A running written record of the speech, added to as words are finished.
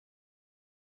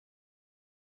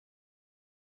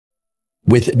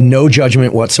with no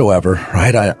judgment whatsoever,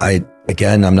 right?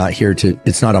 Again, I'm not here to,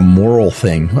 it's not a moral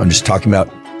thing. I'm just talking about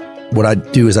what I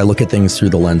do is I look at things through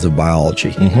the lens of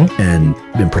biology and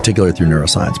in particular through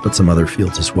neuroscience, but some other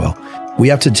fields as well. We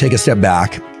have to take a step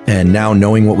back and now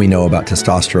knowing what we know about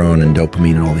testosterone and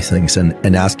dopamine and all these things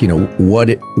and ask,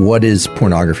 what is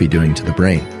pornography doing to the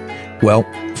brain? Well,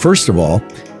 first of all,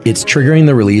 it's triggering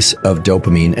the release of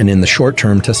dopamine and in the short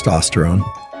term testosterone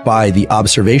by the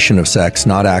observation of sex,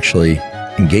 not actually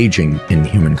engaging in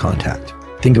human contact.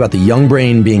 Think about the young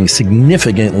brain being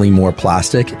significantly more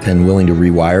plastic and willing to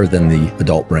rewire than the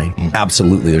adult brain.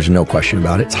 Absolutely, there's no question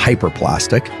about it. It's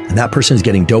hyperplastic. And that person is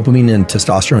getting dopamine and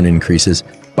testosterone increases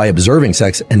by observing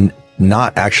sex and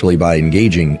not actually by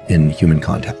engaging in human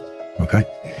contact. Okay?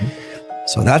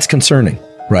 So that's concerning,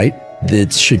 right?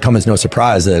 It should come as no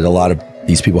surprise that a lot of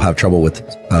these people have trouble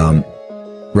with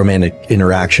romantic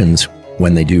interactions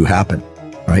when they do happen.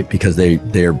 Right? Because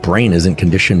their brain isn't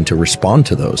conditioned to respond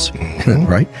to those,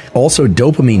 right? Also,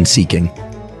 dopamine seeking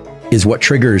is what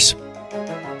triggers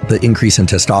the increase in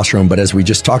testosterone. But as we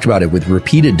just talked about it, with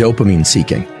repeated dopamine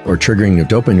seeking or triggering of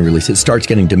dopamine release, it starts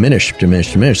getting diminished.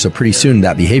 So pretty soon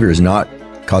that behavior is not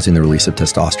causing the release of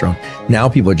testosterone. Now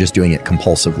people are just doing it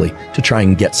compulsively to try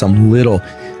and get some little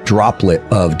droplet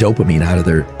of dopamine out of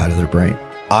their brain.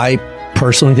 I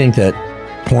personally think that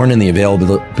porn and the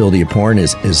availability of porn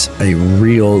is a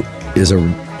real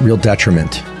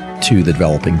detriment to the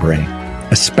developing brain,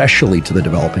 especially to the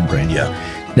developing brain.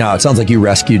 Yeah. Now, it sounds like you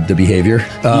rescued the behavior,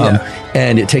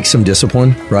 and it takes some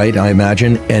discipline, right? I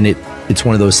imagine, and it's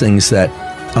one of those things that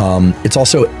it's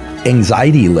also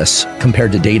anxiety-less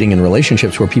compared to dating and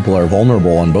relationships where people are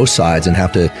vulnerable on both sides and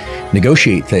have to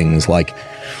negotiate things like,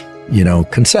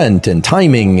 consent and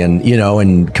timing and,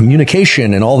 and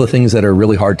communication and all the things that are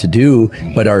really hard to do,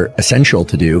 but are essential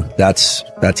to do. That's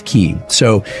key.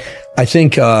 So I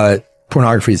think,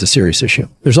 pornography is a serious issue.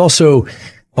 There's also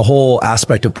a whole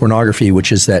aspect of pornography,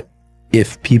 which is that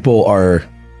if people are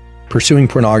pursuing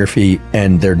pornography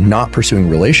and they're not pursuing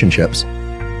relationships,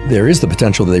 there is the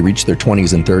potential that they reach their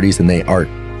 20s and 30s and they are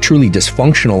truly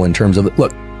dysfunctional in terms of,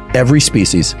 look, every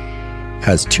species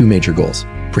has two major goals: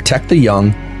 protect the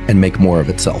young and make more of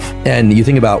itself. And you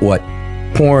think about what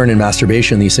porn and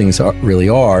masturbation, these things really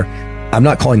are. I'm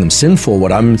not calling them sinful.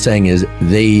 What I'm saying is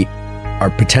they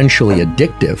are potentially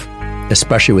addictive,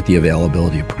 especially with the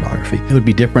availability of pornography. It would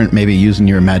be different maybe using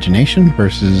your imagination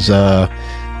versus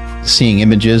seeing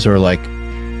images, or like,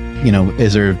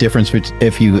 is there a difference,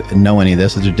 if you know any of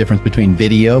this, is there a difference between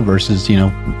video versus,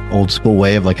 old school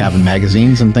way of like having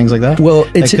magazines and things like that?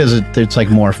 Well, because it's like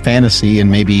more fantasy and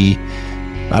maybe,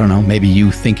 I don't know, maybe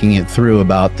you thinking it through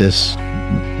about this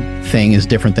thing is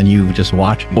different than you just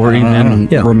watching. Or even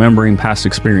remembering past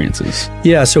experiences.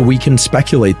 Yeah, so we can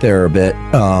speculate there a bit.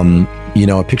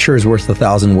 A picture is worth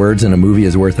 1,000 words and a movie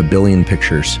is worth 1 billion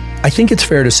pictures. I think it's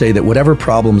fair to say that whatever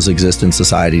problems exist in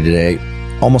society today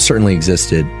almost certainly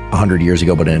existed 100 years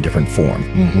ago, but in a different form.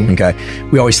 Okay.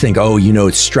 We always think,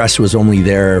 stress was only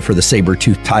there for the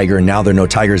saber-toothed tiger and now there are no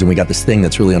tigers and we got this thing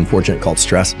that's really unfortunate called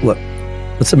stress. Look,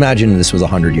 let's imagine this was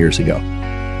 100 years ago.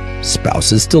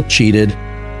 Spouses still cheated.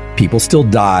 People still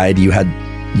died. You had,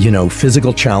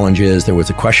 physical challenges. There was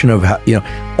a question of how,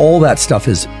 all that stuff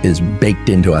is baked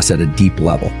into us at a deep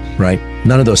level, right?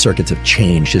 None of those circuits have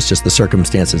changed. It's just the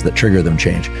circumstances that trigger them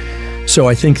change. So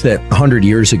I think that 100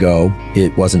 years ago,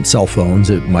 it wasn't cell phones.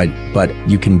 But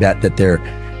you can bet that there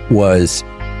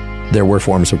were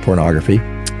forms of pornography.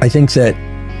 I think that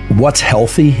what's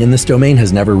healthy in this domain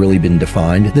has never really been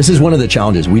defined. This is one of the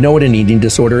challenges. We know what an eating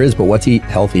disorder is, but what's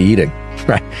healthy eating,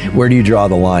 right? Where do you draw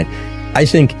the line? I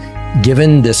think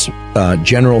given this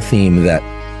general theme that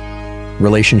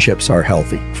relationships are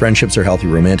healthy, friendships are healthy,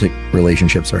 romantic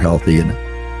relationships are healthy, and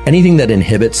anything that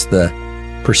inhibits the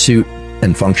pursuit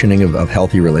and functioning of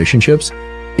healthy relationships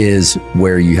is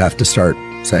where you have to start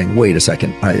saying, wait a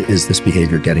second, is this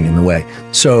behavior getting in the way?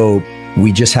 So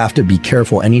we just have to be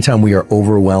careful. Anytime we are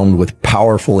overwhelmed with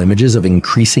powerful images of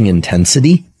increasing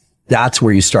intensity, that's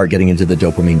where you start getting into the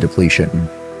dopamine depletion.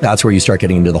 That's where you start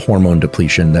getting into the hormone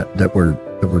depletion that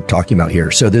we're talking about here.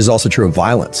 So this is also true of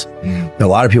violence. A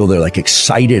lot of people, they're like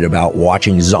excited about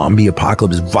watching zombie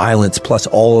apocalypse violence, plus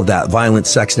all of that violence,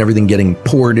 sex, and everything getting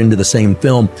poured into the same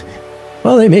film.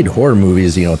 Well, they made horror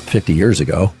movies, 50 years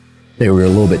ago. They were a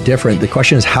little bit different. The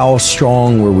question is, how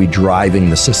strong were we driving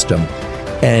the system?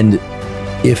 And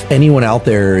if anyone out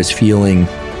there is feeling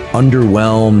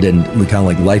underwhelmed and kind of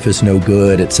like life is no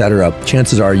good, etc.,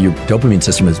 chances are your dopamine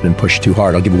system has been pushed too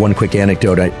hard. I'll give one quick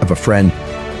anecdote. I have a friend,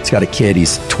 he's got a kid,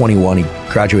 he's 21, he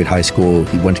graduated high school,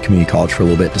 he went to community college for a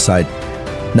little bit, decided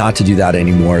not to do that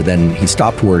anymore. Then he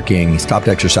stopped working, he stopped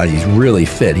exercising. He's really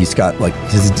fit. He's got like,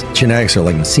 his genetics are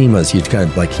like Massima's. He's kind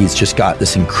of like, he's just got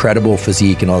this incredible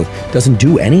physique and all. Doesn't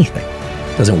do anything.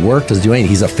 Doesn't work, doesn't do anything.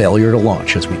 He's a failure to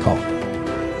launch, as we call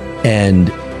it. And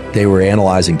they were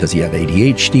analyzing, does he have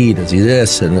ADHD? Does he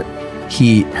this? And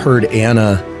he heard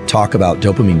Anna talk about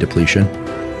dopamine depletion.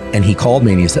 And he called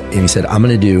me and he said, I'm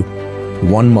going to do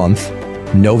 1 month,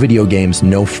 no video games,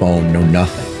 no phone, no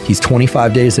nothing. He's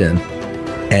 25 days in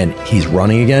and he's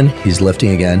running again. He's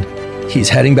lifting again. He's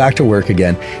heading back to work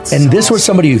again. And this was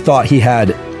somebody who thought he had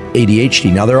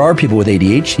ADHD. Now, there are people with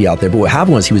ADHD out there, but what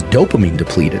happened was he was dopamine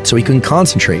depleted. So he couldn't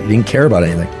concentrate. He didn't care about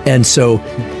anything. And so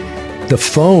the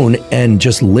phone and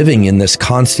just living in this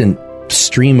constant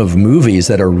stream of movies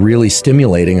that are really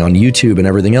stimulating on YouTube and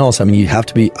everything else. I mean, you have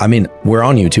to be, I mean, we're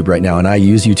on YouTube right now and I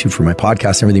use YouTube for my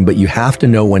podcast and everything, but you have to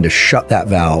know when to shut that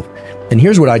valve. And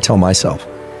here's what I tell myself: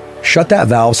 shut that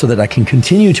valve so that I can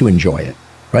continue to enjoy it,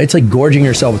 right? It's like gorging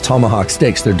yourself with tomahawk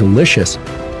steaks. They're delicious,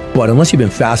 but unless you've been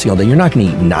fasting all day, you're not going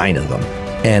to eat 9 of them.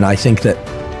 And I think that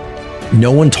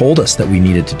no one told us that we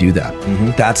needed to do that.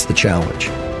 That's the challenge.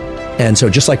 And so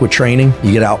just like with training,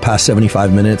 you get out past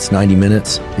 75 minutes, 90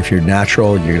 minutes. If you're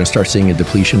natural, you're going to start seeing a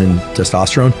depletion in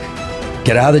testosterone.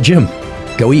 Get out of the gym,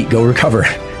 go eat, go recover,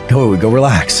 go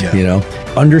relax, you know,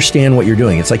 understand what you're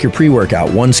doing. It's like your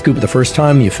pre-workout. 1 scoop the first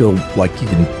time, you feel like you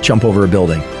can jump over a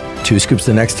building. 2 scoops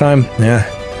the next time.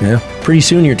 Pretty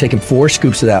soon you're taking 4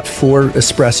 scoops of that, 4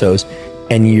 espressos,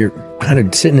 and you're kind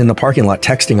of sitting in the parking lot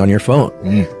texting on your phone.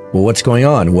 Well, what's going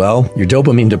on? Well, you're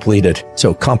dopamine depleted.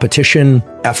 So competition,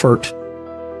 effort,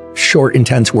 short,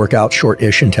 intense workouts,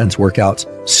 short-ish, intense workouts,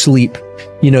 sleep.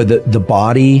 You know, the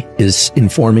body is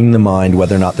informing the mind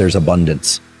whether or not there's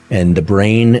abundance. And the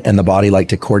brain and the body like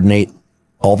to coordinate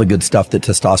all the good stuff that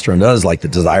testosterone does, like the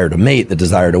desire to mate, the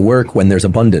desire to work when there's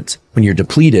abundance. When you're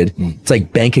depleted, it's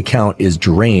like bank account is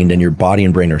drained and your body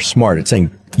and brain are smart. It's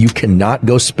saying you cannot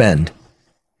go spend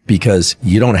because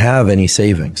you don't have any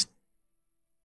savings.